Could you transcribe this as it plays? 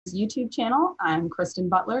YouTube channel. I'm Kristen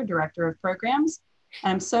Butler, Director of Programs,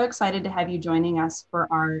 and I'm so excited to have you joining us for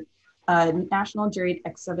our National Juried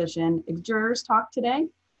Exhibition Jurors Talk today.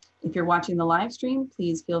 If you're watching the live stream,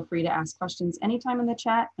 please feel free to ask questions anytime in the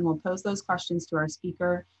chat, and we'll pose those questions to our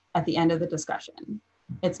speaker at the end of the discussion.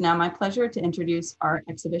 It's now my pleasure to introduce our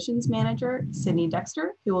exhibitions manager, Sydney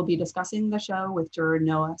Dexter, who will be discussing the show with juror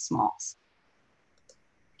Noah Smalls.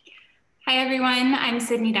 Hi everyone, I'm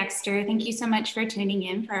Sydney Dexter. Thank you so much for tuning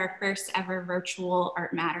in for our first ever virtual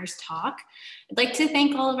Art Matters talk. I'd like to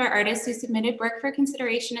thank all of our artists who submitted work for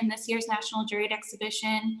consideration in this year's National Juried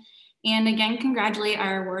Exhibition. And again, congratulate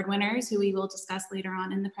our award winners who we will discuss later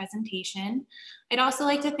on in the presentation. I'd also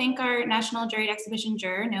like to thank our National Juried Exhibition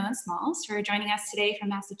juror, Noah Smalls, for joining us today from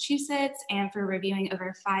Massachusetts and for reviewing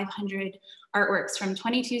over 500 artworks from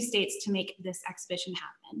 22 states to make this exhibition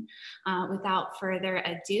happen. Without further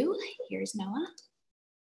ado, here's Noah.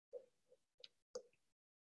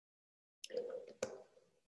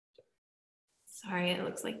 Sorry, it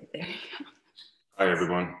looks like there you go. Hi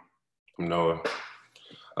everyone, I'm Noah.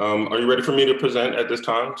 Are you ready for me to present at this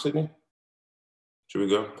time, Sydney? Should we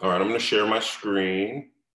go? All right, I'm gonna share my screen.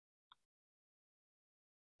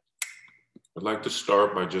 I'd like to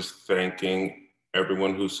start by just thanking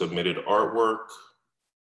everyone who submitted artwork.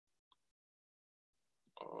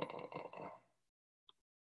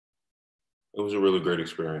 It was a really great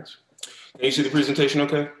experience. Can you see the presentation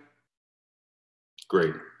okay?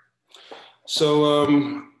 Great. So,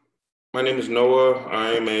 my name is Noah. I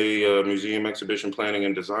am a museum exhibition planning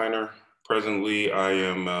and designer. Presently, I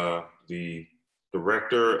am the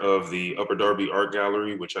director of the Upper Darby Art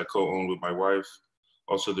Gallery, which I co-own with my wife.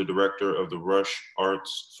 Also the director of the Rush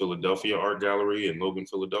Arts Philadelphia Art Gallery in Logan,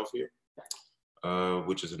 Philadelphia,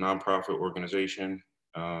 which is a nonprofit organization.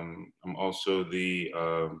 I'm also the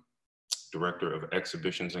director of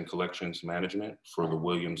exhibitions and collections management for the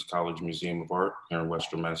Williams College Museum of Art here in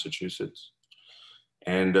Western Massachusetts.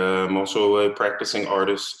 And I'm also a practicing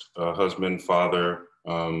artist, husband, father,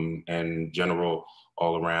 and general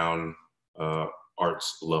all-around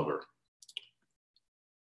arts lover.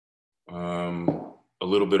 A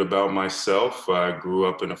little bit about myself. I grew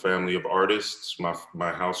up in a family of artists.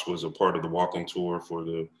 My house was a part of the walking tour for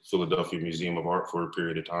the Philadelphia Museum of Art for a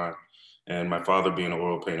period of time. And my father, being an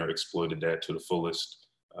oil painter, exploited that to the fullest.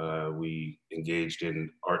 We engaged in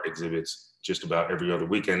art exhibits just about every other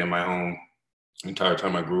weekend in my home. Entire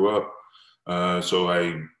time I grew up. So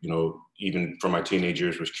I, even from my teenage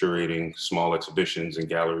years, was curating small exhibitions and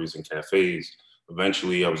galleries and cafes.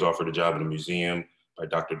 Eventually, I was offered a job in a museum by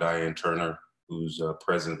Dr. Diane Turner, who's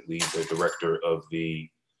presently the director of the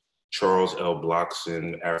Charles L.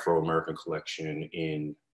 Blockson Afro-American Collection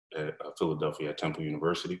in Philadelphia at Temple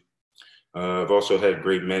University. I've also had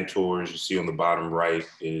great mentors. You see on the bottom right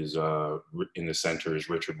is, in the center is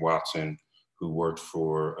Richard Watson, who worked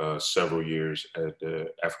for several years at the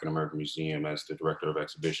African American Museum as the director of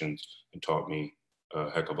exhibitions and taught me a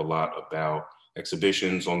heck of a lot about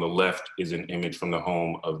exhibitions. On the left is an image from the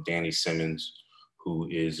home of Danny Simmons, who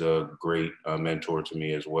is a great mentor to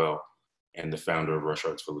me as well, and the founder of Rush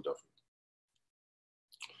Arts Philadelphia.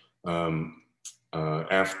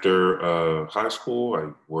 After high school,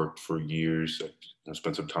 I worked for years. I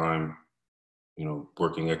spent some time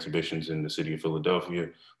working exhibitions in the city of Philadelphia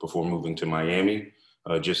before moving to Miami,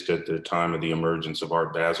 just at the time of the emergence of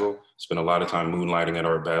Art Basel. Spent a lot of time moonlighting at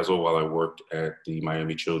Art Basel while I worked at the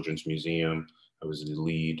Miami Children's Museum. I was the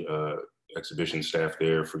lead exhibition staff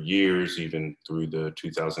there for years, even through the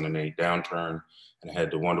 2008 downturn, and I had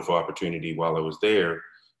the wonderful opportunity while I was there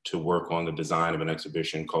to work on the design of an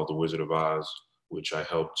exhibition called The Wizard of Oz, which I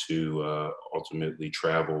helped to ultimately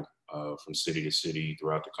travel from city to city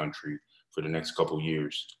throughout the country for the next couple of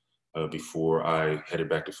years before I headed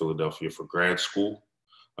back to Philadelphia for grad school.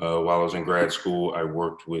 While I was in grad school, I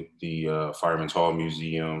worked with the Fireman's Hall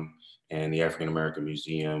Museum and the African American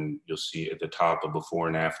Museum. You'll see at the top a before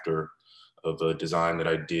and after of a design that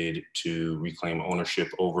I did to reclaim ownership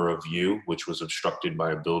over a view, which was obstructed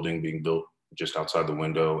by a building being built just outside the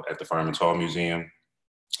window at the Fireman's Hall Museum.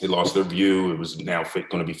 They lost their view. It was now going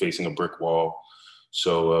to be facing a brick wall.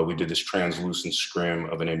 So we did this translucent scrim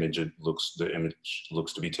of an image. The image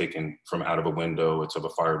looks to be taken from out of a window. It's of a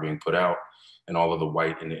fire being put out, and all of the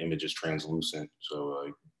white in the image is translucent. So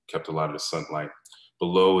I kept a lot of the sunlight.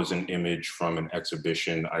 Below is an image from an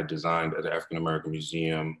exhibition I designed at the African American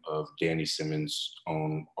Museum of Danny Simmons'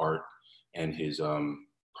 own art and his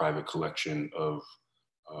private collection of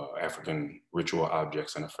African ritual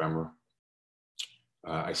objects and ephemera.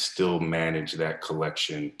 I still manage that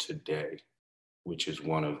collection today, which is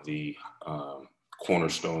one of the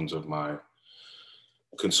cornerstones of my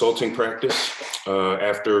consulting practice.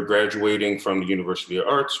 After graduating from the University of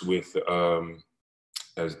Arts with,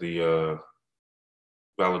 as the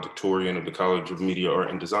valedictorian of the College of Media, Art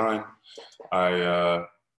and Design, I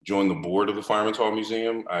joined the board of the Fireman's Hall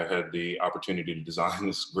Museum. I had the opportunity to design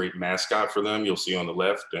this great mascot for them. You'll see on the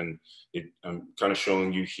left, and I'm kind of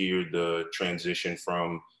showing you here the transition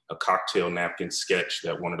from a cocktail napkin sketch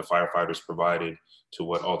that one of the firefighters provided to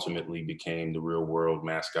what ultimately became the real world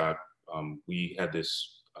mascot. We had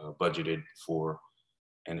this budgeted for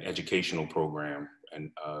an educational program, and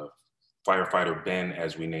firefighter Ben,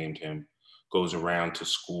 as we named him, goes around to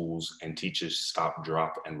schools and teaches stop,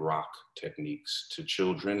 drop, and rock techniques to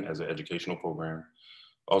children as an educational program.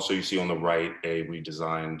 Also, you see on the right a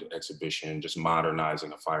redesigned exhibition, just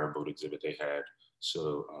modernizing a fireboat exhibit they had.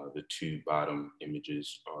 So the two bottom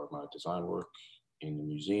images are my design work in the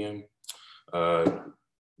museum.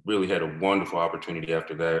 Really had a wonderful opportunity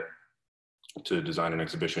after that to design an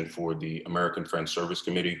exhibition for the American Friends Service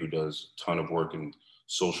Committee, who does a ton of work in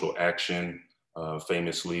social action.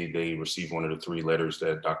 Famously, they received one of the 3 letters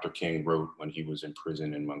that Dr. King wrote when he was in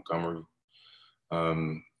prison in Montgomery.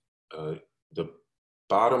 The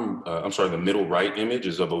bottom, the middle right image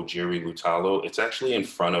is of Ojiri Lutalo. It's actually in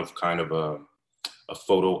front of kind of a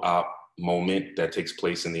photo op moment that takes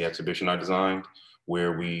place in the exhibition I designed,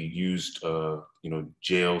 where we used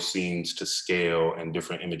jail scenes to scale and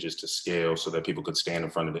different images to scale so that people could stand in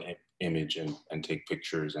front of the image and take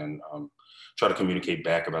pictures and try to communicate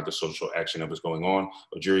back about the social action that was going on.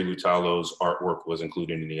 Juried Lutalo's artwork was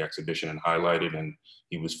included in the exhibition and highlighted, and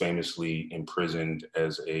he was famously imprisoned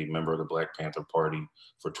as a member of the Black Panther Party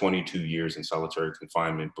for 22 years in solitary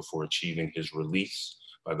confinement before achieving his release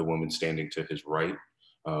by the woman standing to his right,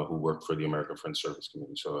 who worked for the American Friends Service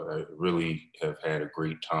Committee. So I really have had a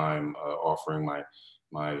great time offering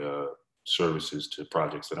my services to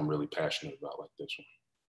projects that I'm really passionate about, like this one.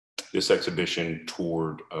 This exhibition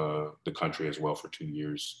toured the country as well for 2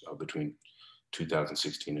 years between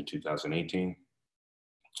 2016 and 2018.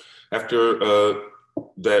 After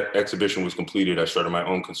that exhibition was completed, I started my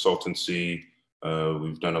own consultancy.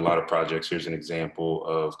 We've done a lot of projects. Here's an example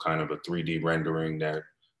of kind of a 3D rendering that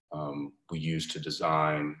we used to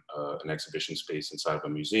design an exhibition space inside of a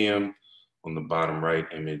museum. On the bottom right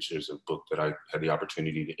image, there's a book that I had the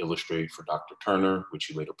opportunity to illustrate for Dr. Turner, which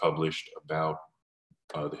he later published about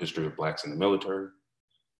the history of Blacks in the military.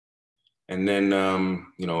 And then,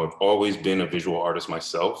 I've always been a visual artist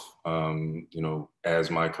myself.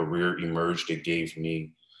 As my career emerged, it gave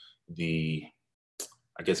me the,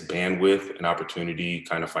 bandwidth and opportunity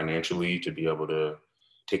kind of financially to be able to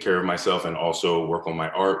take care of myself and also work on my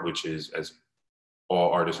art, which is, as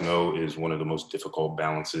all artists know, is one of the most difficult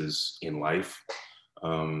balances in life.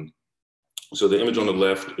 So the image on the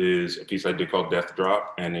left is a piece I did called Death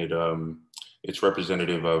Drop, and it's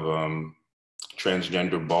representative of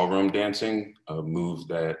transgender ballroom dancing, a move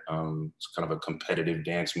that is kind of a competitive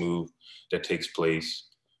dance move that takes place.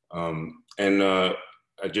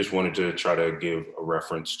 I just wanted to try to give a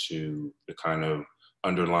reference to the kind of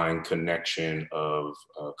underlying connection of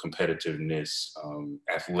competitiveness,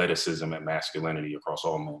 athleticism, and masculinity across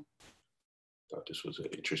all men. Thought this was an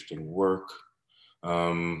interesting work.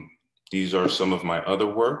 These are some of my other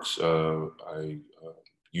works. I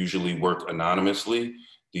usually work anonymously.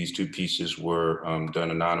 These 2 pieces were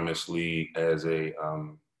done anonymously as a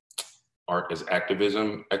art as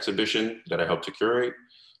activism exhibition that I helped to curate.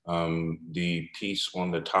 The piece on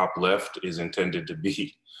the top left is intended to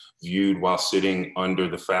be viewed while sitting under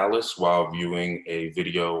the phallus while viewing a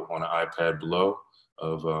video on an iPad below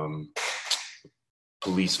of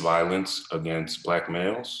police violence against Black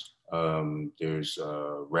males. There's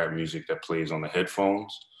rap music that plays on the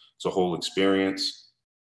headphones. It's a whole experience.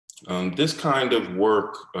 This kind of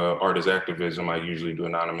work, art as activism, I usually do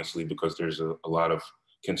anonymously because there's a lot of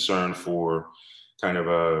concern for kind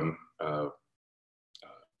of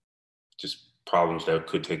just problems that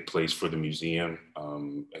could take place for the museum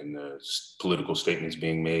and the political statements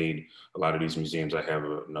being made. A lot of these museums I have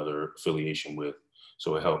another affiliation with,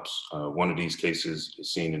 so it helps. One of these cases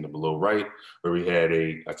is seen in the below right, where we had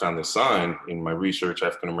I found the sign in my research,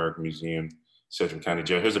 African American Museum, Sedgwick County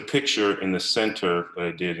Jail. Here's a picture in the center that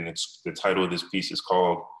I did, and the title of this piece is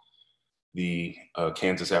called the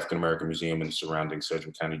Kansas African American Museum and the Surrounding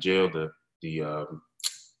Sedgwick County Jail. The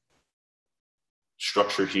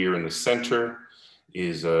structure here in the center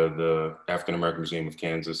is the African American Museum of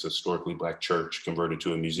Kansas, a historically Black church converted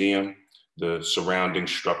to a museum. The surrounding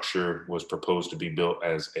structure was proposed to be built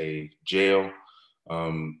as a jail,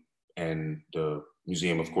 and the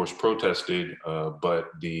museum, of course, protested,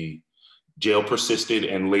 but the jail persisted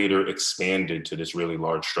and later expanded to this really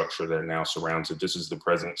large structure that now surrounds it. This is the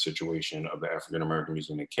present situation of the African American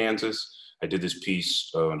Museum in Kansas. I did this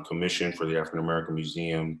piece on commission for the African American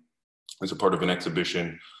Museum as a part of an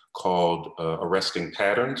exhibition called Arresting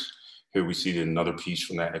Patterns. Here we see another piece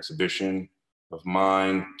from that exhibition of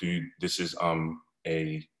mine. This is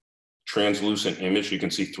a translucent image. You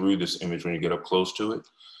can see through this image when you get up close to it,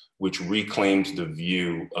 which reclaims the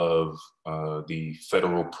view of the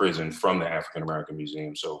federal prison from the African American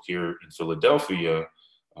Museum. So here in Philadelphia,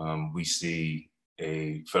 we see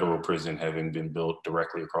a federal prison having been built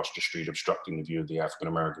directly across the street, obstructing the view of the African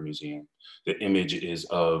American Museum. The image is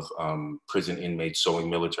of prison inmates sewing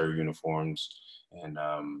military uniforms, and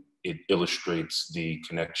it illustrates the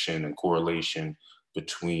connection and correlation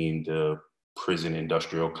between the prison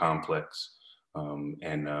industrial complex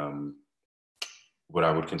and what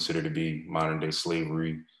I would consider to be modern day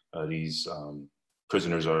slavery. These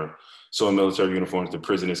prisoners are sewing military uniforms. The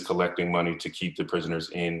prison is collecting money to keep the prisoners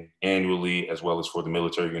in annually, as well as for the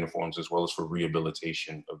military uniforms, as well as for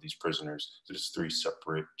rehabilitation of these prisoners. So there's 3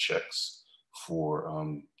 separate checks for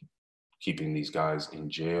keeping these guys in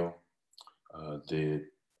jail. The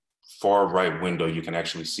far right window, you can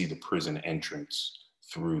actually see the prison entrance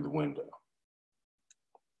through the window.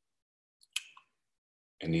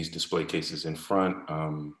 And these display cases in front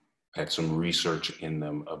had some research in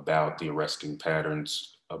them about the arresting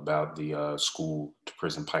patterns, about the school to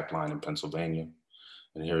prison pipeline in Pennsylvania.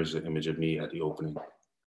 And here's the image of me at the opening.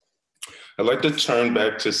 I'd like to turn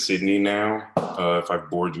back to Sydney now, if I've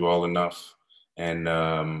bored you all enough.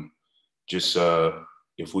 And just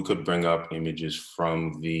if we could bring up images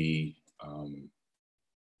from the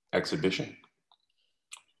exhibition.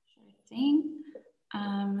 Sure thing.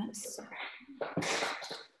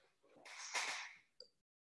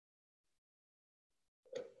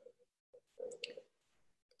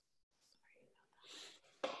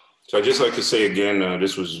 So I'd just like to say again,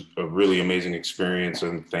 this was a really amazing experience,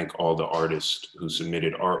 and thank all the artists who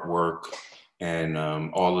submitted artwork and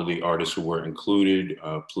all of the artists who were included.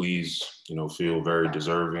 Please, feel very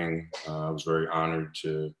deserving. I was very honored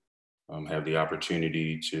to have the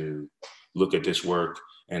opportunity to look at this work.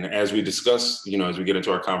 And as we discuss, as we get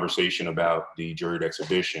into our conversation about the Juried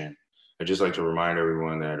exhibition, I'd just like to remind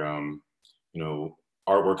everyone that,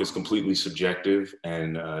 artwork is completely subjective,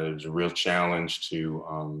 and it's a real challenge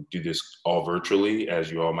to do this all virtually, as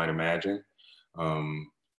you all might imagine.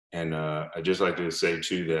 And I'd just like to say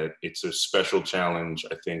too that it's a special challenge,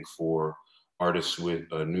 I think, for artists with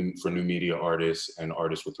new media artists and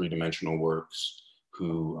artists with 3-dimensional works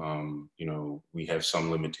who, we have some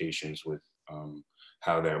limitations with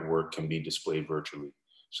how that work can be displayed virtually.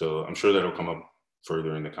 So I'm sure that'll come up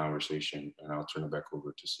further in the conversation, and I'll turn it back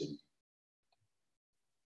over to Sydney.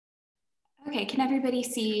 Okay, can everybody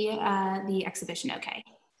see the exhibition okay?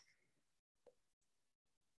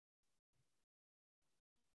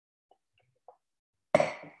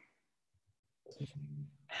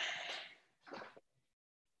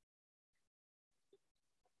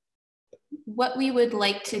 What we would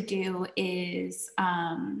like to do is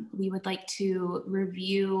we would like to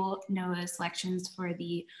review NOAA selections for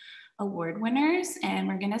the award winners, and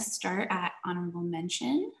we're going to start at honorable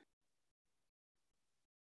mention.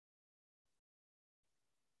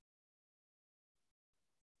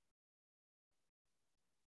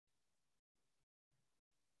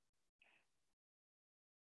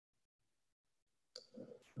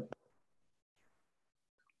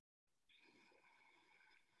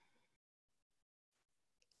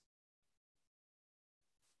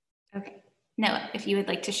 Okay, Noah, if you would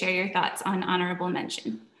like to share your thoughts on honorable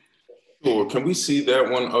mention. Sure, can we see that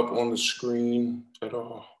one up on the screen at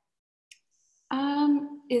all?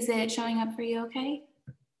 Is it showing up for you okay?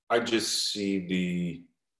 I just see the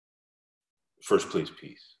first place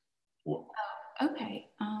piece. Whoa. Oh, okay,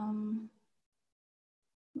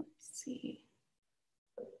 let's see.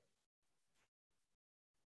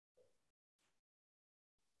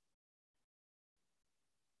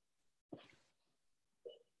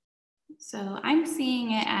 So I'm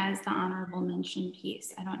seeing it as the honorable mention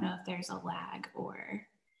piece. I don't know if there's a lag or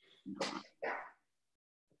not.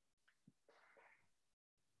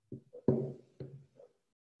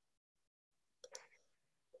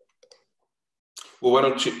 Well, why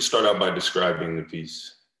don't you start out by describing the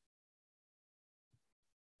piece?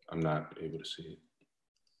 I'm not able to see it.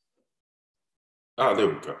 Ah, there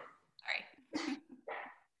we go.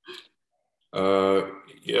 All right.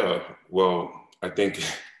 Yeah, well, I think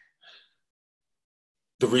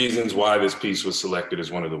the reasons why this piece was selected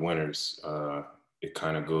as one of the winners, it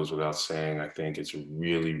kind of goes without saying. I think it's a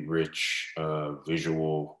really rich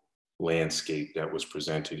visual landscape that was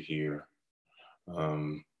presented here.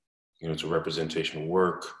 It's a representational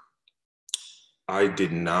work. I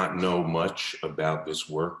did not know much about this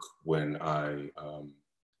work when I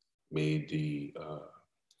made the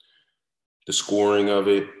scoring of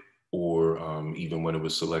it, or even when it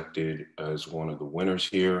was selected as one of the winners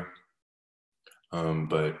here.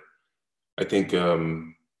 But I think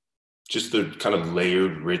just the kind of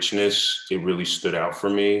layered richness, it really stood out for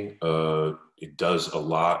me. It does a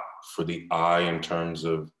lot for the eye in terms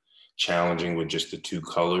of challenging with just the two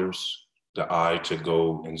colors, the eye to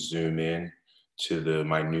go and zoom in to the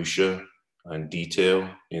minutia and detail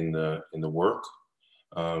in the work.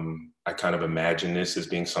 I kind of imagine this as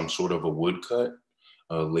being some sort of a woodcut.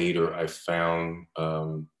 Later, I found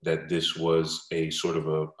that this was a sort of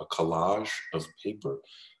a collage of paper.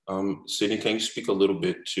 Sydney, can you speak a little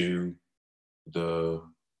bit to the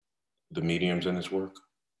mediums in this work?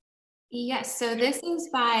 Yes, so this is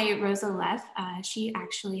by Rosa Leff. She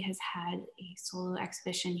actually has had a solo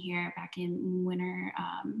exhibition here back in winter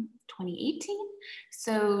 2018.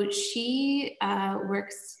 So she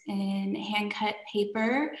works in hand-cut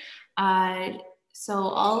paper. So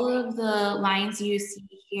all of the lines you see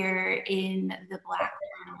here in the black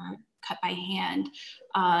cut by hand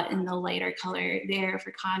in the lighter color there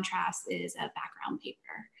for contrast is a background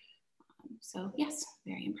paper. So yes,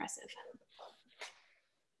 very impressive.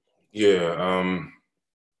 Yeah,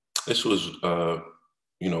 this was,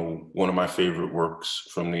 one of my favorite works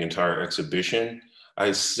from the entire exhibition.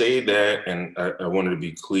 I say that, and I wanted to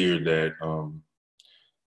be clear that,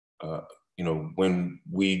 when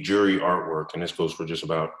we jury artwork, and this goes for just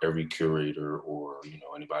about every curator or,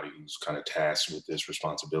 anybody who's kind of tasked with this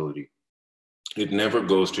responsibility, it never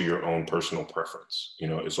goes to your own personal preference.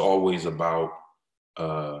 It's always about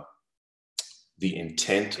the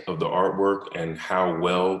intent of the artwork and how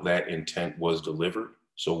well that intent was delivered.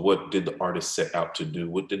 So what did the artist set out to do?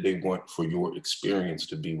 What did they want for your experience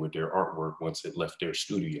to be with their artwork once it left their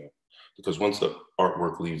studio? Because once the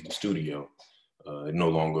artwork leaves the studio, it no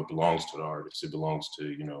longer belongs to the artist. It belongs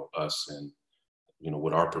to, us and,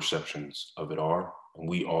 what our perceptions of it are. And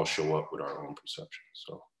we all show up with our own perceptions.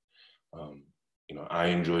 So, I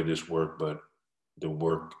enjoyed this work, but the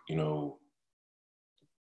work,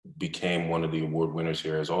 became one of the award winners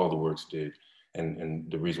here, as all the works did. And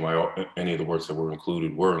the reason why any of the works that were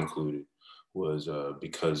included was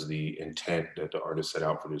because the intent that the artist set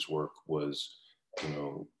out for this work was,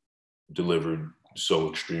 delivered so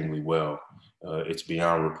extremely well. It's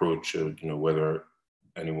beyond reproach of, whether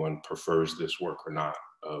anyone prefers this work or not,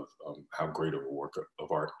 of how great of a work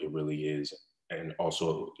of art it really is. And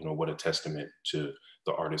also, what a testament to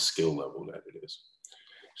the artist's skill level that it is.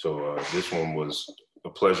 So this one was a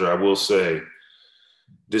pleasure. I will say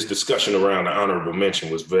this discussion around the honorable mention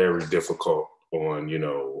was very difficult on,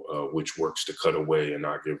 which works to cut away and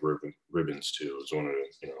not give ribbons to. It was one of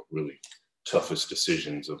the, really toughest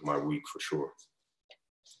decisions of my week for sure.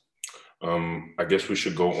 I guess we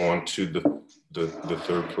should go on to the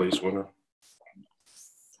third place winner.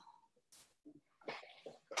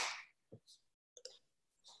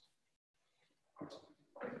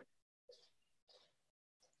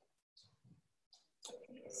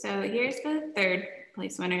 So here's the third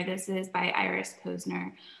place winner. This is by Iris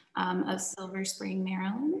Posner of Silver Spring,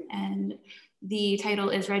 Maryland. And the title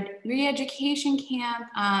is Re-Education Camp,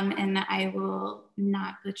 and I will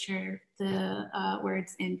not butcher the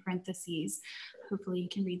words in parentheses. Hopefully you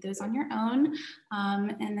can read those on your own.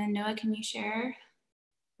 And then Noah, can you share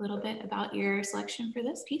a little bit about your selection for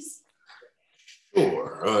this piece?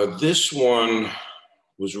 Sure. This one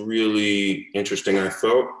was really interesting, I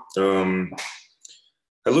felt.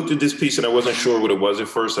 I looked at this piece and I wasn't sure what it was at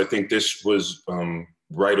first. I think this was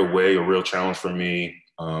right away a real challenge for me.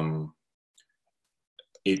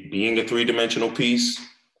 It being a three-dimensional piece,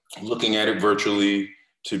 looking at it virtually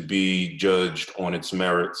to be judged on its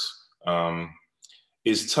merits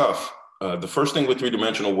is tough. The first thing with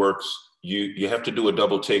three-dimensional works, you have to do a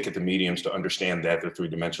double take at the mediums to understand that they're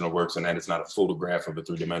three-dimensional works and that it's not a photograph of a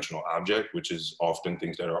three-dimensional object, which is often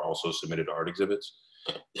things that are also submitted to art exhibits.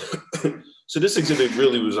 So this exhibit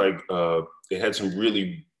really was like, it had some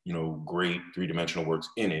really, great three-dimensional works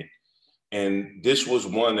in it. And this was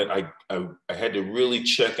one that I had to really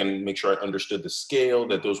check and make sure I understood the scale,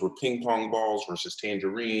 that those were ping pong balls versus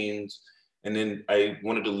tangerines. And then I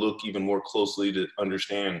wanted to look even more closely to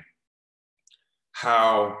understand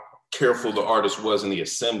how careful the artist was in the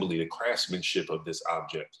assembly, the craftsmanship of this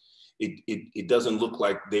object. It doesn't look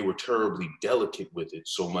like they were terribly delicate with it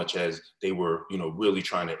so much as they were, really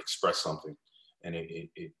trying to express something. And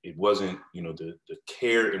it wasn't, the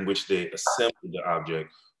care in which they assembled the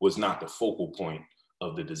object was not the focal point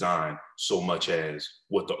of the design so much as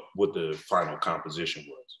what the final composition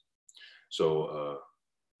was. So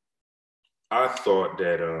I thought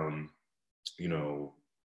that, you know,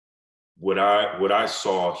 what I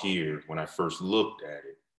saw here when I first looked at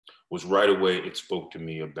it was right away it spoke to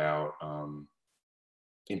me about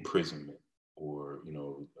imprisonment, or, you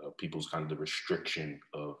know, people's kind of the restriction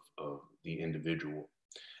of the individual.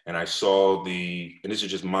 And I saw and this is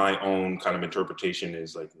just my own kind of interpretation,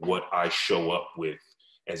 is like what I show up with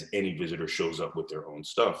as any visitor shows up with their own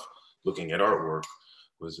stuff. Looking at artwork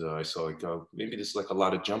was, I saw like, maybe this is like a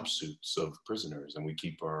lot of jumpsuits of prisoners, and we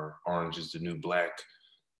keep our orange is the new black,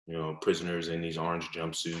 you know, prisoners in these orange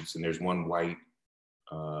jumpsuits, and there's one white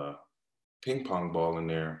ping pong ball in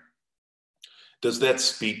there. Does that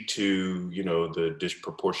speak to, you know, the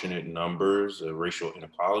disproportionate numbers of racial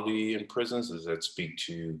inequality in prisons? Does that speak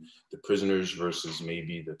to the prisoners versus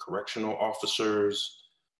maybe the correctional officers?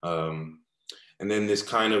 And then this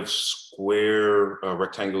kind of square,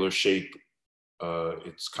 rectangular shape,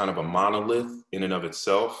 it's kind of a monolith in and of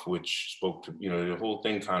itself, which spoke to, you know, the whole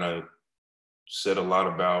thing kind of said a lot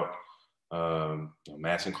about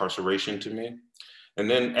mass incarceration to me. And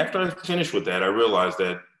then after I finished with that, I realized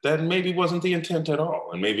that that maybe wasn't the intent at all.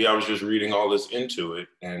 And maybe I was just reading all this into it.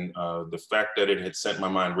 And the fact that it had sent my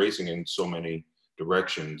mind racing in so many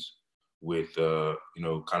directions with, you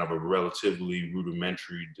know, kind of a relatively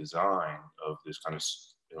rudimentary design of this kind of,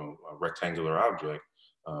 you know, rectangular object,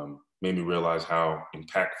 made me realize how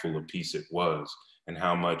impactful a piece it was, and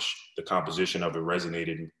how much the composition of it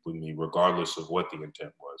resonated with me regardless of what the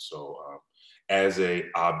intent was. So as a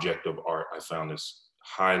object of art, I found this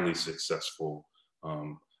highly successful.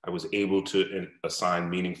 I was able to assign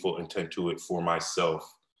meaningful intent to it for myself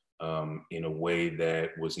in a way that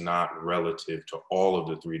was not relative to all of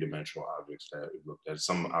the three-dimensional objects that we looked at.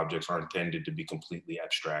 Some objects are intended to be completely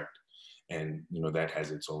abstract, and, you know, that has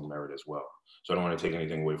its own merit as well. So I don't want to take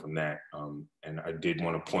anything away from that. And I did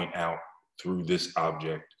want to point out through this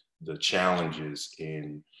object the challenges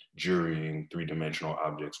in jurying three-dimensional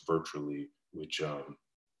objects virtually, which,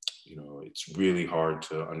 you know, it's really hard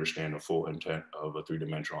to understand the full intent of a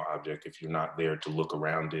three-dimensional object if you're not there to look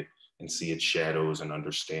around it and see its shadows and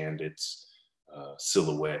understand its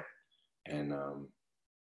silhouette and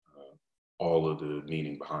all of the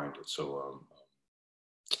meaning behind it. So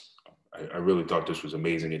I really thought this was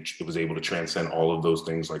amazing. It was able to transcend all of those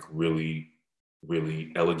things like really,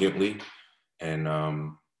 really elegantly, and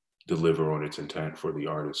deliver on its intent for the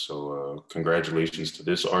artist. So congratulations to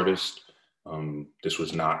this artist. This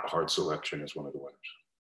was not hard selection as one of the winners.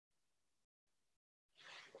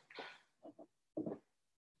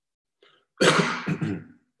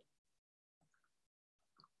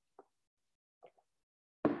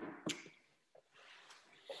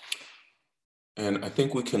 And I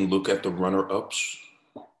think we can look at the runner-ups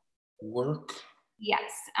work.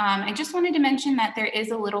 Yes, I just wanted to mention that there is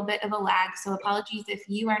a little bit of a lag, so apologies if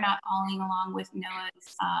you are not following along with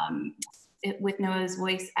Noah's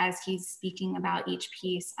voice as he's speaking about each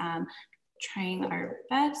piece. Trying our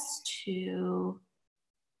best to.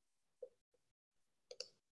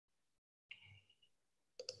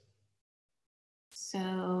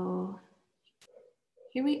 So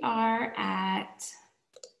here we are at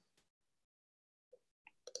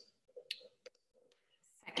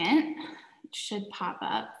second. It should pop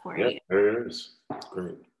up for you. There it is.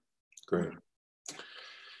 Great, great.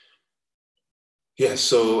 Yeah,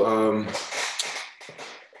 so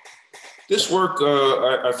this work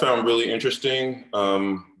I found really interesting.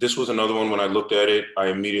 This was another one, when I looked at it, I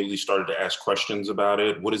immediately started to ask questions about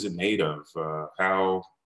it. What is it made of? How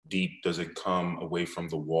deep does it come away from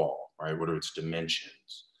the wall, right? What are its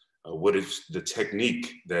dimensions? What is the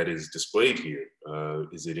technique that is displayed here?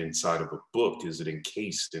 Is it inside of a book? Is it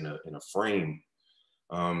encased in a frame?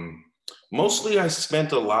 Mostly I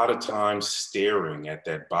spent a lot of time staring at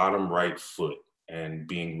that bottom right foot and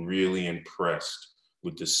being really impressed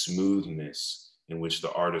with the smoothness in which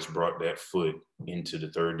the artist brought that foot into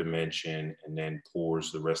the third dimension and then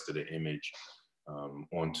pours the rest of the image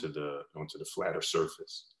onto the flatter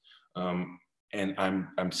surface. And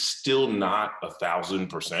I'm still not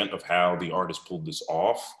 1,000% of how the artist pulled this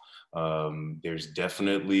off. There's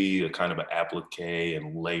definitely a kind of an applique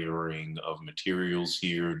and layering of materials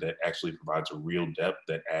here that actually provides a real depth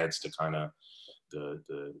that adds to kind of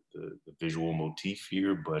the visual motif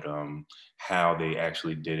here, but how they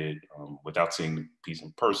actually did it without seeing the piece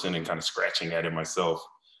in person and kind of scratching at it myself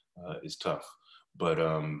is tough. But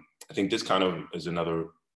I think this kind of is another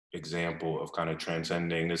example of kind of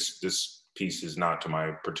transcending. This piece is not to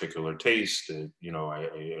my particular taste. You know,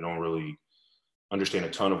 I don't really understand a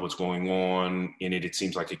ton of what's going on in it. It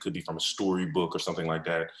seems like it could be from a storybook or something like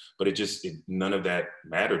that, but none of that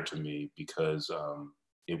mattered to me because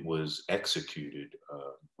it was executed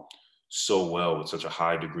so well with such a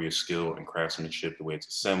high degree of skill and craftsmanship, the way it's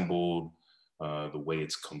assembled, the way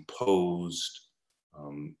it's composed,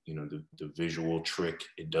 the visual trick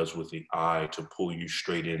it does with the eye to pull you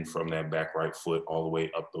straight in from that back right foot all the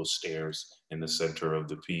way up those stairs in the center of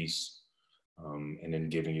the piece. And then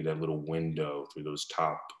giving you that little window through those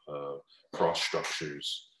top cross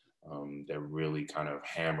structures that really kind of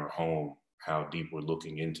hammer home how deep we're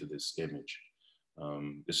looking into this image.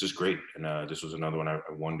 This is great. And this was another one I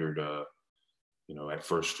wondered, at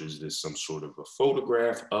first, is this some sort of a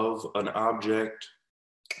photograph of an object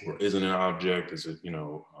or isn't an object? Is it,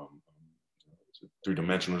 is it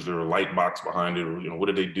three-dimensional? Is there a light box behind it? Or, what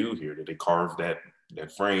did they do here? Did they carve that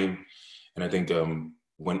frame? And I think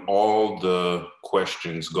when all the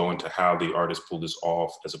questions go into how the artist pulled this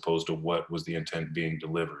off, as opposed to what was the intent being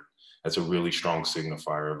delivered, that's a really strong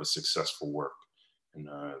signifier of a successful work. And,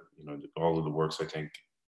 all of the works, I think,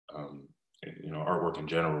 artwork in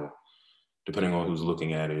general, depending on who's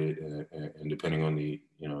looking at it and depending on the,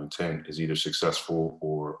 intent, is either successful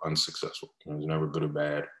or unsuccessful. It's never good or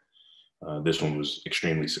bad. This one was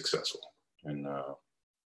extremely successful. And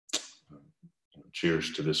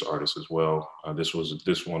cheers to this artist as well. This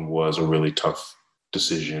one was a really tough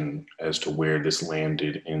decision as to where this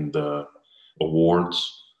landed in the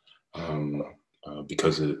awards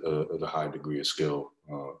because of the high degree of skill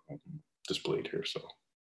displayed here. So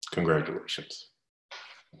congratulations.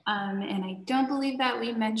 And I don't believe that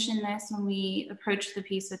we mentioned this when we approached the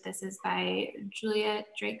piece, but this is by Juliet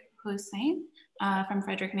Drake Hossein from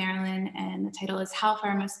Frederick, Maryland, and the title is How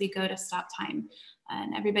Far Must We Go to Stop Time?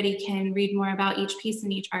 And everybody can read more about each piece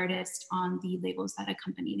and each artist on the labels that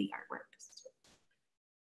accompany the artworks.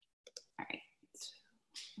 All right.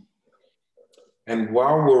 And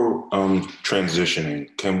while we're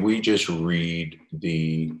transitioning, can we just read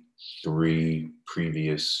the 3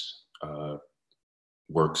 previous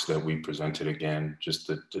works that we presented again, just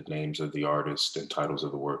the names of the artists and titles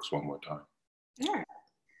of the works one more time? Sure.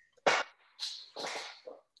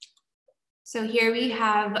 So here we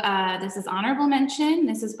have, this is Honorable Mention.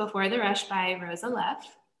 This is Before the Rush by Rosa Leff.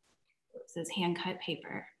 This is hand-cut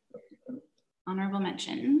paper. Honorable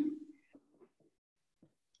Mention.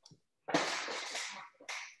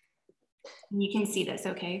 You can see this,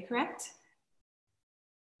 okay, correct?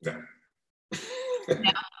 Yeah.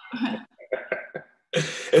 No.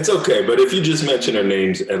 It's okay, but if you just mention their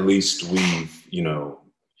names, at least we've,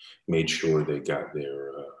 made sure they got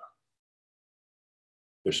their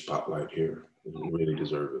spotlight here. They really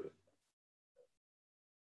deserve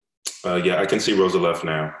it. Yeah, I can see Rosa Leff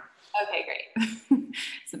now. Okay, great.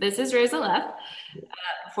 So this is Rosa Leff,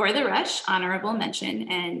 Before the Rush, Honorable Mention,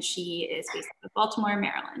 and she is based in Baltimore,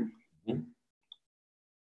 Maryland. Mm-hmm.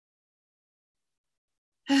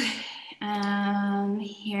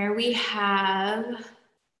 Here we have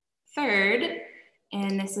Third,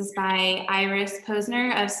 and this is by Iris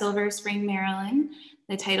Posner of Silver Spring, Maryland.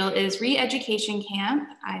 The title is Re-Education Camp.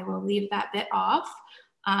 I will leave that bit off.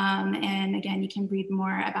 And again, you can read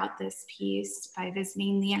more about this piece by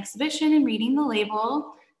visiting the exhibition and reading the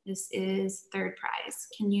label. This is third prize.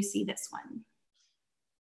 Can you see this one?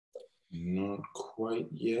 Not quite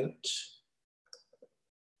yet.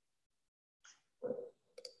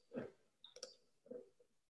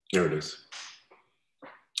 There it is.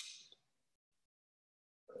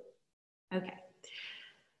 Okay.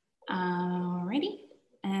 Alrighty.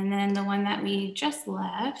 And then the one that we just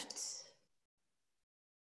left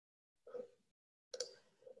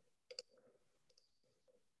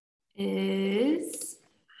is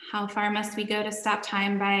How Far Must We Go to Stop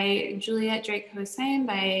Time by Juliet Drake Hossein,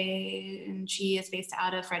 and she is based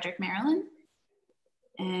out of Frederick, Maryland.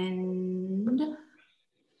 And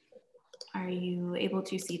are you able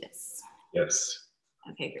to see this? Yes.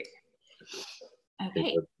 Okay, great.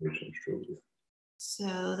 Okay.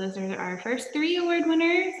 So those are our first 3 award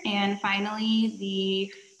winners. And finally,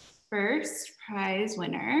 the first prize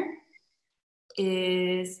winner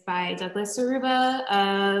is by Douglas Saruba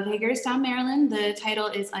of Hagerstown, Maryland. The title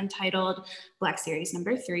is Untitled Black Series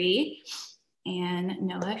number 3. And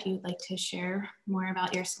Noah, if you'd like to share more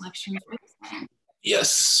about your selection for this one.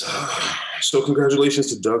 Yes. So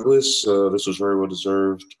congratulations to Douglas. This was very well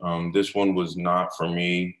deserved. This one was not for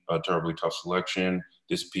me a terribly tough selection.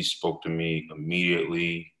 This piece spoke to me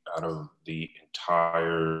immediately out of the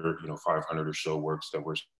entire, 500 or so works that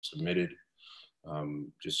were submitted.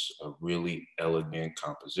 Just a really elegant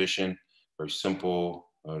composition, very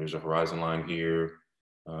simple. There's a horizon line here.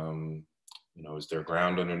 You know, is there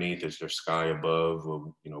ground underneath? Is there sky above?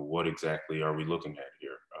 Or, you know, what exactly are we looking at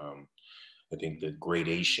here? I think the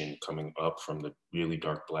gradation coming up from the really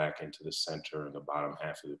dark black into the center and the bottom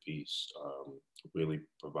half of the piece really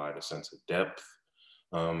provide a sense of depth.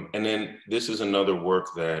 And then this is another work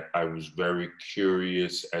that I was very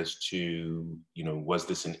curious as to, you know, was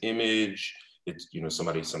this an image? It's, you know,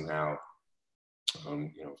 somebody somehow,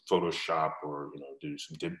 you know, Photoshop or, you know, do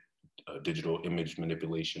some digital image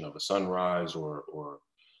manipulation of a sunrise or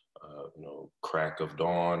you know, crack of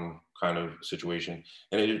dawn kind of situation.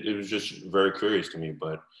 And it was just very curious to me,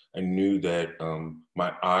 but I knew that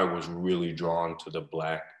my eye was really drawn to the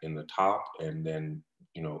black in the top. And then,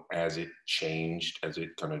 you know, as it changed, as it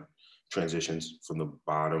kind of transitions from the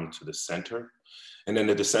bottom to the center, and then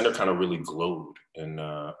the center kind of really glowed. And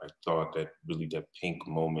I thought that really that pink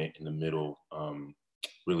moment in the middle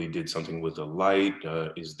really did something with the light.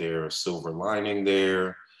 Is there a silver lining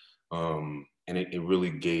there? And it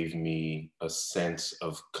really gave me a sense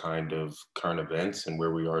of kind of current events and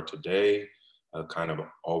where we are today, kind of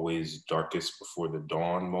always darkest before the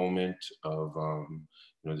dawn moment of,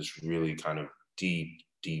 you know, this really kind of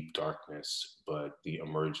deep darkness, but the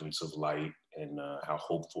emergence of light and how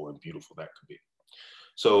hopeful and beautiful that could be.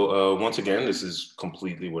 So once again, this is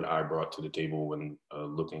completely what I brought to the table when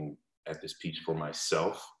looking at this piece for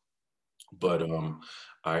myself. But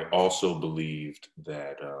I also believed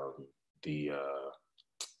that the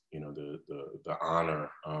you know, the honor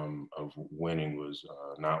of winning was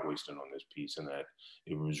not wasted on this piece, and that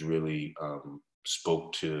it was really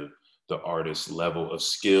spoke to the artist's level of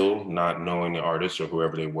skill, not knowing the artist or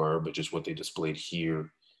whoever they were, but just what they displayed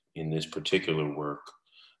here in this particular work.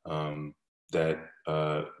 That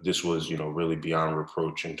this was, you know, really beyond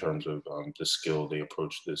reproach in terms of the skill they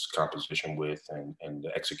approached this composition with and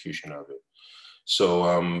the execution of it.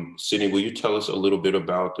 So, Sydney, will you tell us a little bit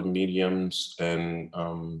about the mediums and,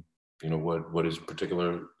 you know, what is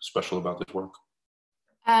particular special about this work?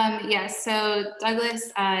 Yes, so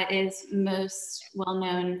Douglas is most well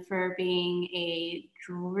known for being a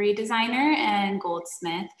jewelry designer and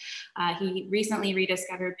goldsmith. He recently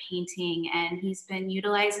rediscovered painting, and he's been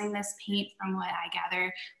utilizing this paint, from what I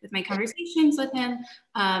gather with my conversations with him,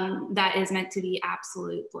 that is meant to be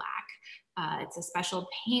absolute black. It's a special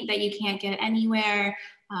paint that you can't get anywhere.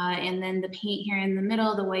 And then the paint here in the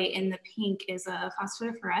middle, the white and the pink, is a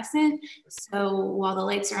phosphorescent. So while the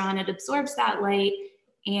lights are on, it absorbs that light.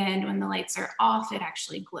 And when the lights are off, it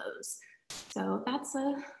actually glows. So that's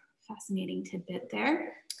a fascinating tidbit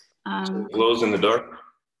there. So it glows in the dark?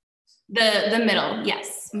 The middle,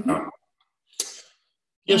 yes. Mm-hmm.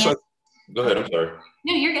 Yes, yeah, go ahead, I'm sorry.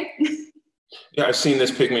 No, you're good. Yeah, I've seen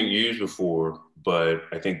this pigment used before, but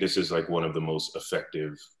I think this is like one of the most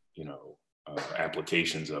effective, you know,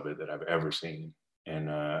 applications of it that I've ever seen.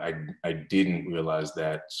 And I didn't realize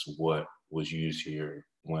that's what was used here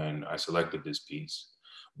when I selected this piece.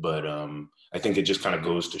 But I think it just kind of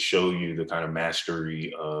goes to show you the kind of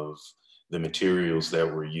mastery of the materials that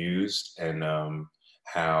were used, and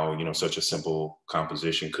how, you know, such a simple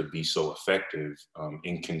composition could be so effective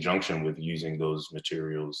in conjunction with using those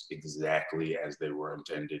materials exactly as they were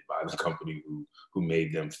intended by the company who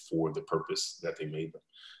made them for the purpose that they made them.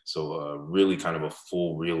 So really kind of a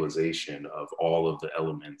full realization of all of the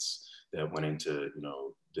elements that went into, you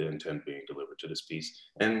know, the intent being delivered to this piece,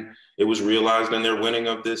 and it was realized in their winning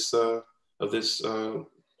of this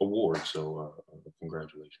award. So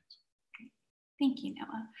congratulations. Thank you,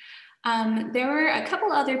 Noah. There were a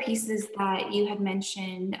couple other pieces that you had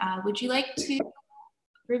mentioned. Would you like to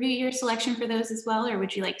review your selection for those as well, or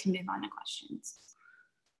would you like to move on to questions?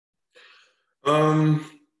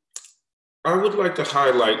 I would like to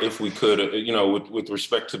highlight, if we could, you know, with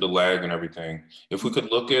respect to the lag and everything, if we could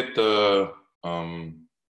look at the,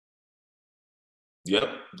 yep,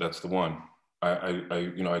 that's the one.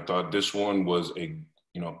 You know, I thought this one was a,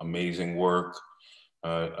 you know, amazing work.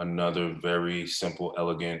 Another very simple,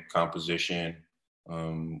 elegant composition.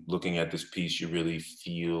 Looking at this piece, you really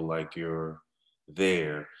feel like you're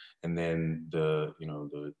there. And then the, you know,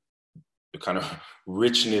 the kind of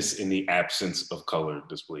richness in the absence of color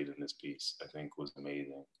displayed in this piece, I think was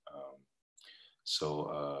amazing.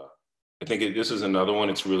 So I think this is another one.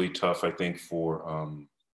 It's really tough, I think, for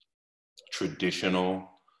traditional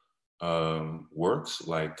works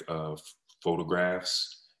like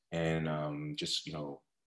photographs and just, you know,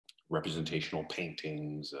 representational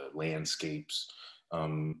paintings, landscapes.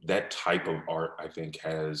 That type of art, I think,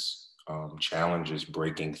 has challenges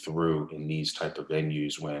breaking through in these type of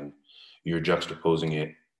venues when you're juxtaposing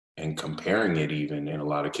it and comparing it, even in a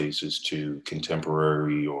lot of cases, to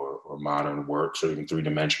contemporary or modern works or even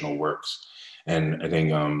three-dimensional works. And I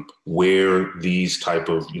think where these type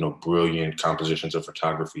of, brilliant compositions of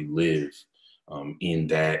photography live in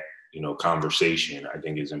that, conversation, I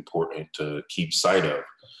think is important to keep sight of.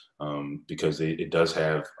 Because it does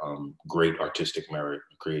have great artistic merit,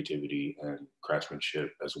 creativity, and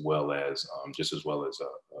craftsmanship, as well as just as well as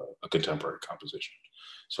a contemporary composition.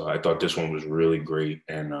 So I thought this one was really great,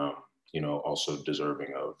 and also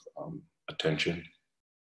deserving of attention.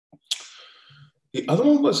 The other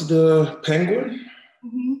one was the penguin.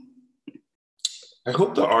 Mm-hmm. I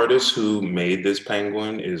hope the artist who made this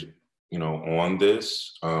penguin is, on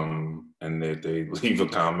this, and that they leave a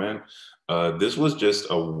comment. This was just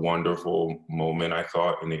a wonderful moment, I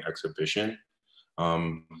thought, in the exhibition.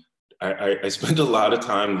 I spent a lot of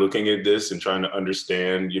time looking at this and trying to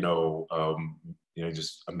understand,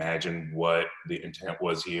 just imagine what the intent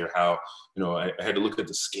was here, how, I had to look at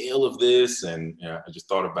the scale of this, and I just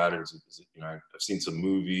thought about it. I've seen some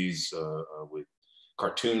movies with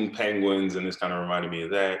cartoon penguins, and this kind of reminded me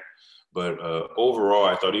of that. But overall,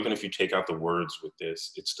 I thought even if you take out the words with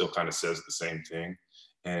this, it still kind of says the same thing.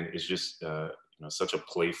 And it's just, such a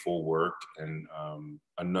playful work, and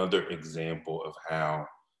another example of how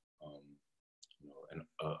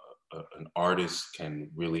an artist can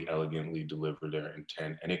really elegantly deliver their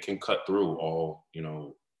intent, and it can cut through all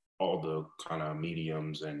the kind of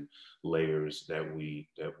mediums and layers that we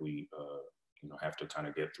have to kind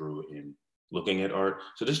of get through in looking at art.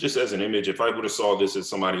 So this just as an image, if I would have saw this as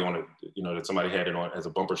somebody on that somebody had it on as a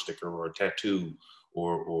bumper sticker or a tattoo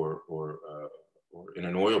or in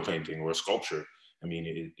an oil painting or a sculpture, I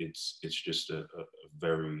mean, it's just a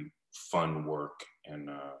very fun work, and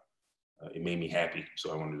it made me happy.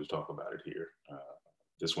 So I wanted to talk about it here.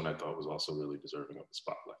 This one I thought was also really deserving of the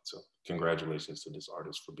spotlight. So congratulations to this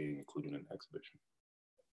artist for being included in the exhibition.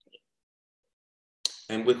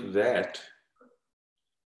 And with that,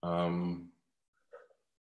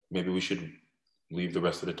 maybe we should leave the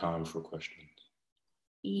rest of the time for questions.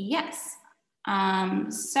 Yes.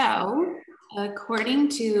 So according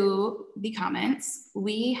to the comments,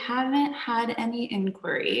 we haven't had any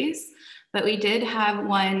inquiries, but we did have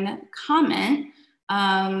one comment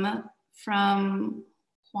from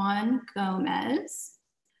Juan Gomez,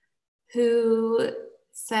 who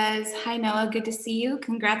says, "Hi Noah, good to see you.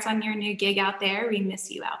 Congrats on your new gig out there. We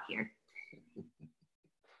miss you out here."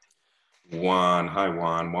 Juan, hi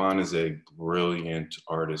Juan. Juan is a brilliant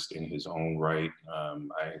artist in his own right.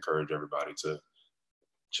 I encourage everybody to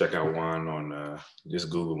check out Juan on, just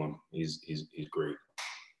Google him. He's great.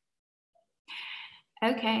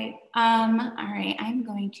 Okay, all right, I'm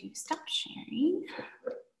going to stop sharing.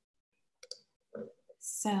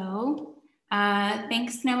 So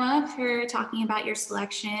thanks Noah for talking about your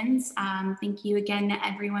selections. Thank you again to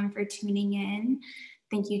everyone for tuning in.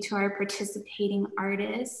 Thank you to our participating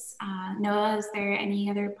artists. Noah, is there any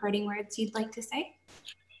other parting words you'd like to say?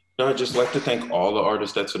 No, I'd just like to thank all the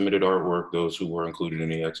artists that submitted artwork, those who were included in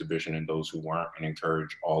the exhibition and those who weren't, and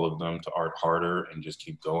encourage all of them to art harder and just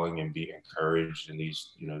keep going and be encouraged. And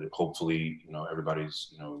these, hopefully,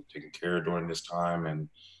 everybody's, taken care of during this time, and,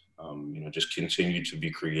 just continue to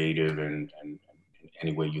be creative and in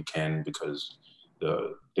any way you can, because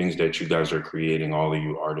the things that you guys are creating, all of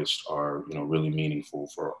you artists, are, really meaningful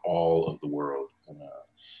for all of the world, and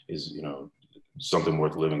is, something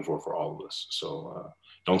worth living for all of us. So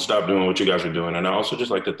don't stop doing what you guys are doing. And I also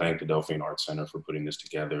just like to thank the Delphine Arts Center for putting this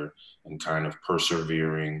together and kind of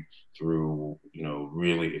persevering through,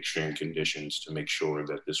 really extreme conditions to make sure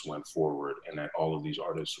that this went forward and that all of these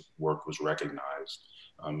artists' work was recognized.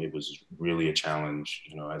 It was really a challenge,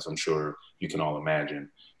 as I'm sure you can all imagine,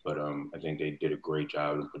 but I think they did a great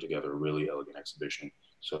job and put together a really elegant exhibition.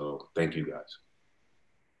 So thank you guys.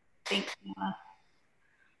 Thanks, Noah.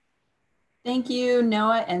 Thank you,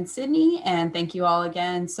 Noah and Sydney, and thank you all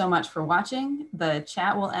again so much for watching. The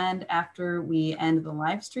chat will end after we end the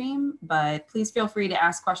live stream, but please feel free to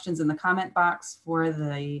ask questions in the comment box for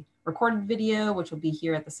the recorded video, which will be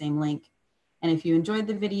here at the same link. And if you enjoyed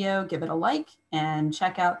the video, give it a like and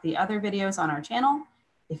check out the other videos on our channel.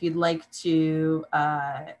 If you'd like to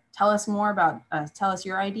tell us more about, tell us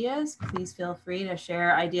your ideas, please feel free to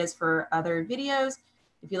share ideas for other videos.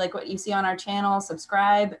 If you like what you see on our channel,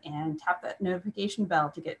 subscribe and tap that notification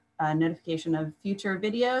bell to get a notification of future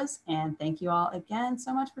videos. And thank you all again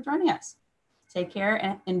so much for joining us. Take care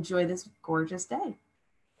and enjoy this gorgeous day.